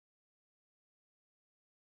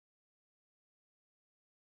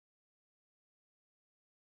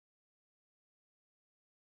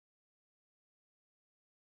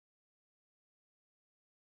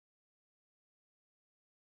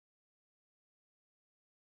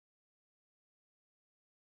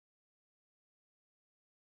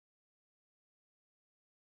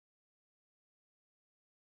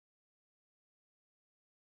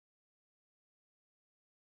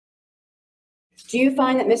Do you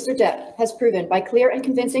find that Mr. Depp has proven by clear and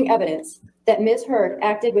convincing evidence that Ms. Heard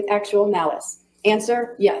acted with actual malice?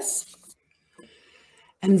 Answer, yes.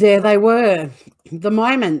 And there they were, the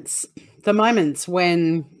moments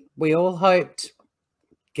when we all hoped,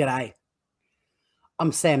 g'day,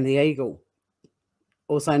 I'm Sam the Eagle,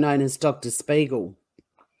 also known as Dr. Spiegel.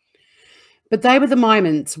 But they were the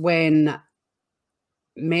moments when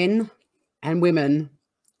men and women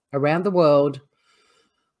around the world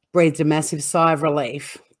breathed a massive sigh of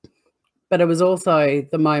relief. But it was also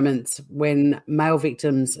the moments when male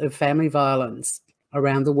victims of family violence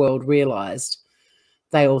around the world realised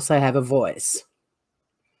they also have a voice.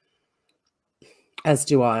 As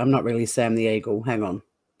do I. I'm not really Sam the Eagle. Hang on.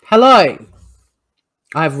 Hello.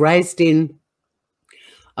 I've raced in.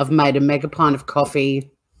 I've made a mega pint of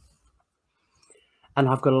coffee. And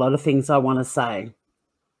I've got a lot of things I want to say.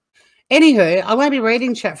 Anywho, I won't be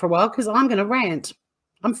reading chat for a while because I'm going to rant.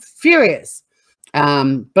 I'm furious.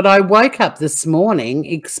 But I woke up this morning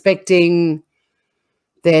expecting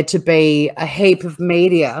there to be a heap of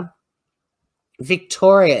media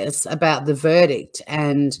victorious about the verdict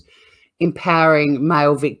and empowering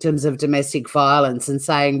male victims of domestic violence and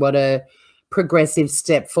saying what a progressive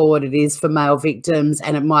step forward it is for male victims,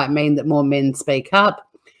 and it might mean that more men speak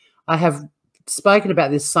up. I have spoken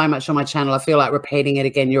about this so much on my channel, I feel like repeating it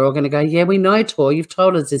again. You're all going to go, yeah, we know, Tor, you've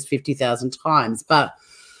told us this 50,000 times. But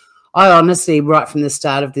I honestly, right from the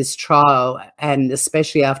start of this trial, and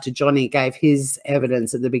especially after Johnny gave his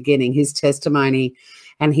evidence at the beginning, his testimony,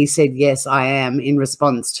 and he said, yes, I am, in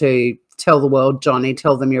response to tell the world, Johnny,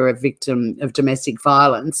 tell them you're a victim of domestic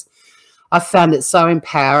violence, I found it so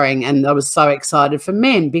empowering, and I was so excited for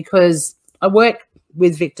men because I work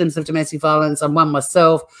with victims of domestic violence. I'm one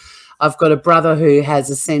myself. I've got a brother who has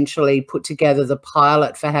essentially put together the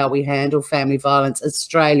pilot for how we handle family violence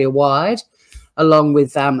Australia-wide, along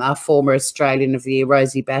with our former Australian of the Year,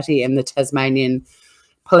 Rosie Batty, and the Tasmanian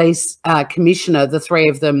Police Commissioner. The three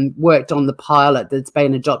of them worked on the pilot that's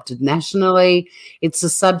been adopted nationally. It's a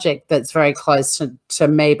subject that's very close to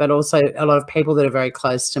me, but also a lot of people that are very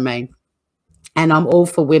close to me. And I'm all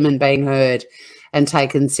for women being heard and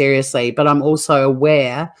taken seriously, but I'm also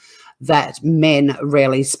aware that men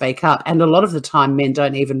rarely speak up. And a lot of the time men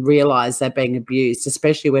don't even realise they're being abused,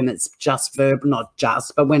 especially when it's just verbal, not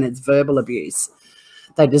just, but when it's verbal abuse.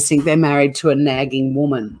 They just think they're married to a nagging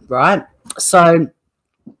woman, right? So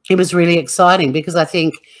it was really exciting because I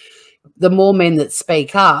think the more men that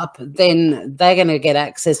speak up, then they're going to get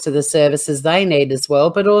access to the services they need as well.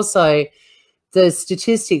 But also the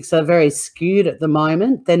statistics are very skewed at the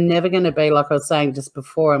moment. They're never going to be, like I was saying just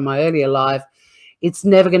before in my earlier live, it's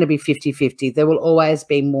never going to be 50-50. There will always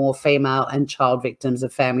be more female and child victims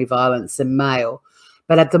of family violence than male.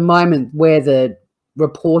 But at the moment where the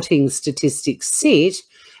reporting statistics sit,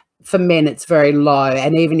 for men it's very low.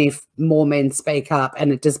 And even if more men speak up,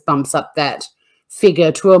 and it just bumps up that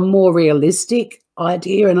figure to a more realistic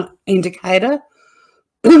idea and indicator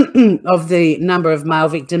of the number of male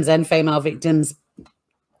victims and female victims,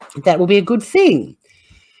 that will be a good thing.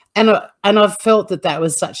 And I've felt that that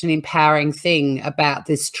was such an empowering thing about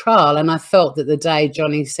this trial. And I felt that the day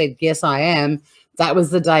Johnny said, yes, I am, that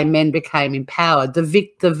was the day men became empowered.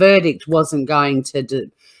 The verdict wasn't going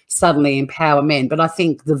to suddenly empower men, but I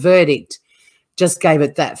think the verdict just gave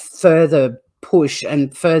it that further push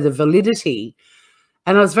and further validity.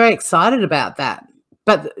 And I was very excited about that.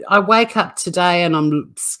 But I wake up today and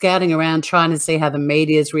I'm scouting around trying to see how the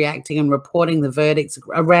media is reacting and reporting the verdicts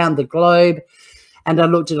around the globe. And I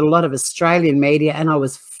looked at a lot of Australian media and I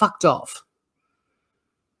was fucked off.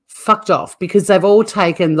 Fucked off, because they've all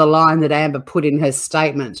taken the line that Amber put in her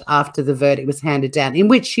statement after the verdict was handed down, in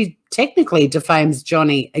which she technically defames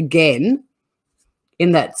Johnny again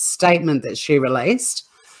in that statement that she released.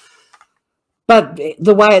 But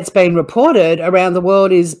the way it's been reported around the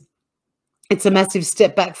world is it's a massive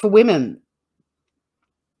step back for women.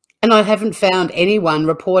 And I haven't found anyone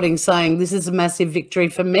reporting saying this is a massive victory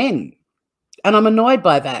for men. And I'm annoyed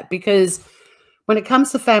by that, because when it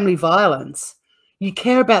comes to family violence, you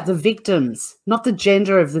care about the victims, not the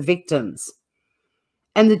gender of the victims.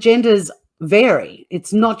 And the genders vary.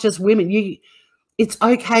 It's not just women. It's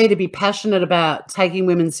okay to be passionate about taking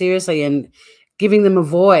women seriously and giving them a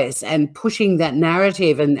voice and pushing that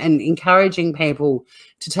narrative and encouraging people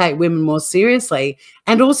to take women more seriously,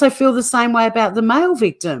 and also feel the same way about the male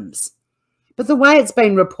victims. But the way it's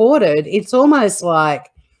been reported, it's almost like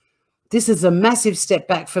this is a massive step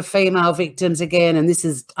back for female victims again, and this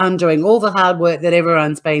is undoing all the hard work that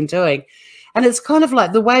everyone's been doing. And it's kind of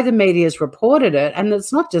like the way the media's reported it, and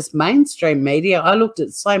it's not just mainstream media. I looked at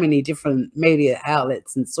so many different media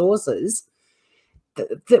outlets and sources.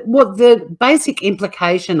 what the basic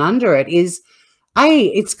implication under it is,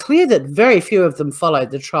 it's clear that very few of them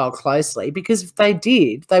followed the trial closely, because if they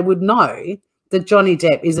did, they would know that Johnny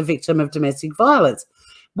Depp is a victim of domestic violence.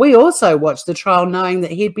 We also watched the trial knowing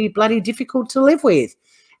that he'd be bloody difficult to live with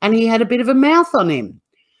and he had a bit of a mouth on him.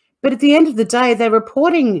 But at the end of the day, they're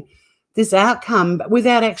reporting this outcome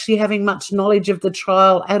without actually having much knowledge of the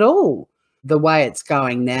trial at all. The way it's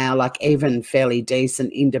going now, like even fairly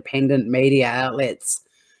decent independent media outlets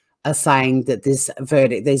are saying that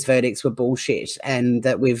these verdicts were bullshit and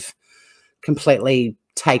that we've completely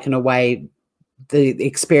taken away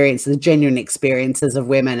the genuine experiences of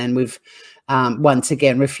women, and we've once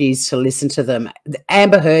again refused to listen to them.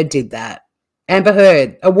 Amber Heard did that. Amber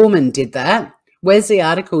Heard, a woman, did that. Where's the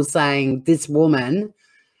article saying this woman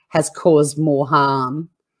has caused more harm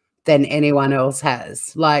than anyone else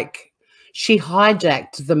has? Like, she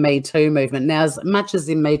hijacked the Me Too movement. Now, as much as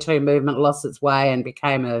the Me Too movement lost its way and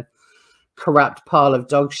became a corrupt pile of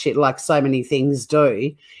dog shit like so many things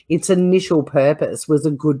do, its initial purpose was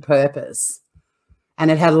a good purpose and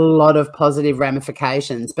it had a lot of positive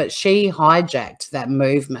ramifications. But she hijacked that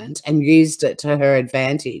movement and used it to her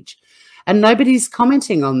advantage. And nobody's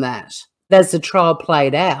commenting on that. As the trial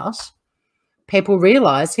played out, people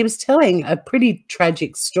realised he was telling a pretty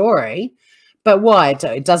tragic story. But why?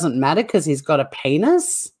 It doesn't matter because he's got a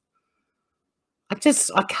penis? I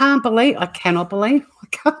cannot believe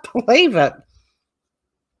it.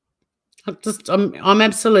 I'm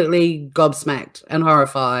absolutely gobsmacked and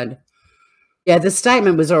horrified. Yeah, the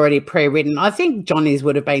statement was already pre-written. I think Johnny's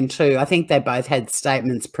would have been too. I think they both had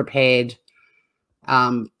statements prepared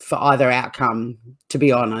for either outcome, to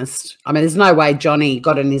be honest. I mean, there's no way Johnny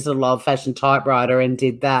got in his little old-fashioned typewriter and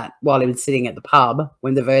did that while he was sitting at the pub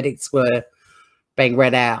when the verdicts were being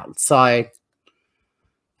read out. So,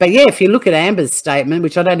 but yeah, if you look at Amber's statement,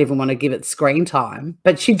 which I don't even want to give it screen time,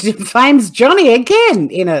 but she defames Johnny again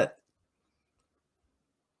in it.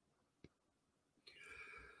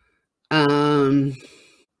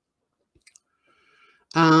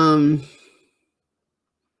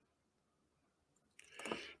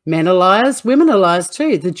 Men are liars, women are liars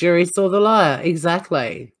too. The jury saw the liar.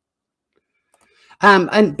 Exactly.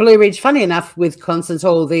 And Blue Ridge, funny enough, with Constance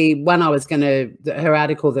Hall, the one I was her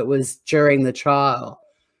article that was during the trial,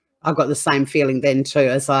 I got the same feeling then too.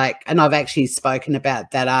 It's like, and I've actually spoken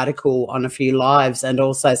about that article on a few lives and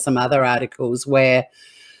also some other articles where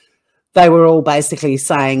they were all basically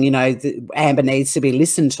saying, you know, Amber needs to be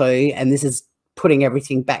listened to, and this is putting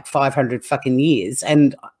everything back 500 fucking years.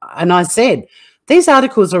 And I said, these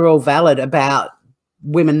articles are all valid about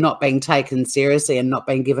women not being taken seriously and not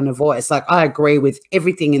being given a voice. Like, I agree with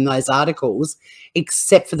everything in those articles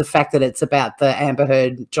except for the fact that it's about the Amber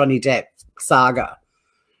Heard Johnny Depp saga.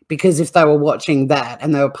 Because if they were watching that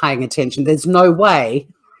and they were paying attention, there's no way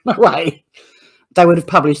they would have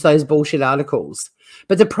published those bullshit articles.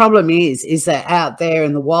 But the problem is that out there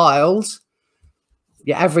in the wild,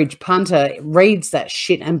 your average punter reads that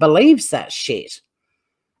shit and believes that shit.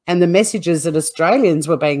 And the messages that Australians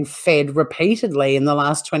were being fed repeatedly in the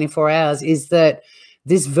last 24 hours is that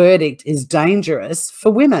this verdict is dangerous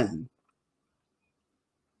for women.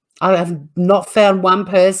 I have not found one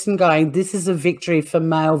person going, this is a victory for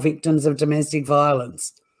male victims of domestic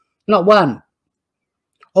violence. Not one.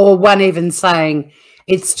 Or one even saying,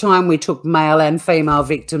 it's time we took male and female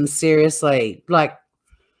victims seriously. Like,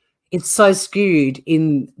 it's so skewed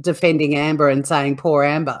in defending Amber and saying poor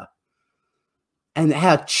Amber and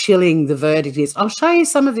how chilling the verdict is. I'll show you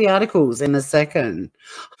some of the articles in a second.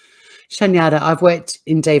 Shanyada, I've worked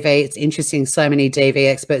in DV. It's interesting. So many DV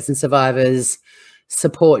experts and survivors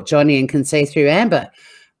support Johnny and can see through Amber,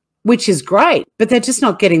 which is great, but they're just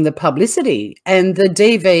not getting the publicity. And the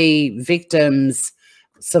DV victims,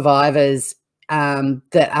 survivors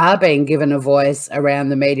that are being given a voice around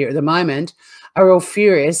the media at the moment are all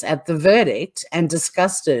furious at the verdict and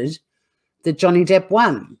disgusted that Johnny Depp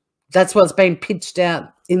won. That's what's been pitched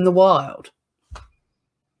out in the wild.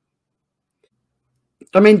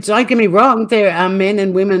 I mean, don't get me wrong, there are men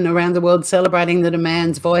and women around the world celebrating that a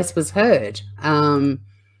man's voice was heard. But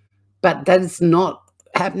that is not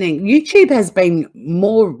happening. YouTube has been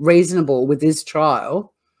more reasonable with this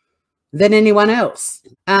trial than anyone else.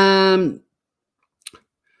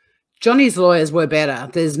 Johnny's lawyers were better.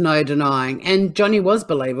 There's no denying. And Johnny was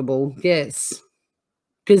believable, yes.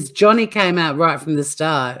 Because Johnny came out right from the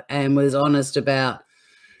start and was honest about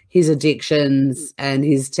his addictions and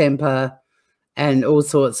his temper and all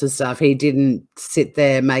sorts of stuff. He didn't sit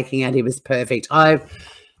there making out he was perfect.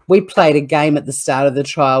 We played a game at the start of the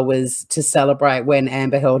trial was to celebrate when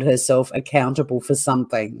Amber held herself accountable for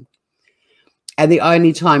something. And the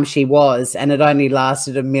only time she was, and it only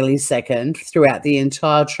lasted a millisecond throughout the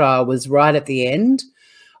entire trial, was right at the end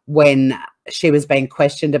when she was being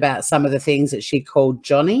questioned about some of the things that she called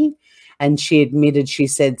Johnny. And she admitted she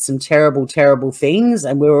said some terrible, terrible things.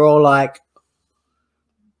 And we were all like,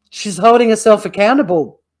 she's holding herself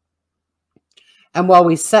accountable. And while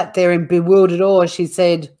we sat there in bewildered awe, she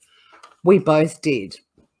said, we both did.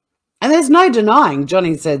 And there's no denying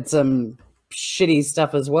Johnny said some shitty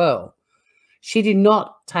stuff as well. She did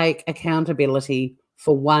not take accountability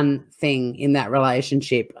for one thing in that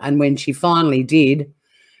relationship. And when she finally did,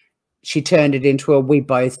 she turned it into a we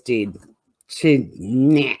both did.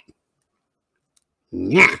 Nah.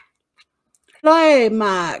 Hello,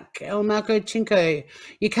 Mark. El Marco Chinko.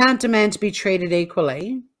 You can't demand to be treated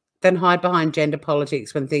equally, then hide behind gender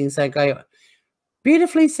politics when things don't go.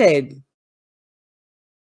 Beautifully said.